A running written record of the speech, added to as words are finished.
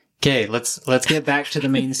Okay, let's get back to the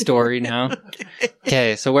main story now.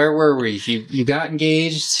 Okay, so where were we? You got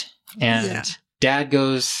engaged, and Dad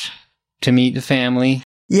goes to meet the family.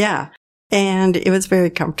 Yeah, and it was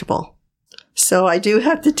very comfortable. So I do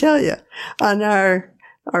have to tell you, on our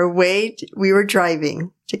way, we were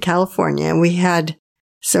driving to California, and we had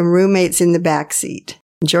some roommates in the back seat.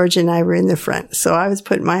 George and I were in the front, so I was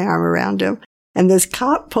putting my arm around him, and this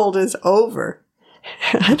cop pulled us over.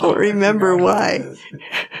 I don't remember why.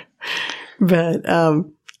 But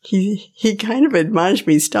he kind of admonished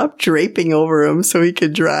me, stop draping over him so he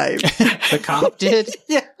could drive. The cop did?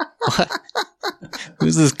 Yeah. What?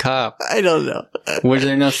 Who's this cop? I don't know. Were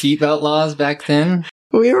there no seatbelt laws back then?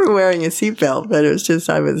 We were wearing a seatbelt, but it was just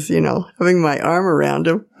I was, having my arm around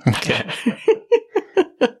him. Okay.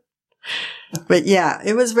 But yeah,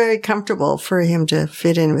 it was very comfortable for him to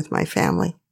fit in with my family.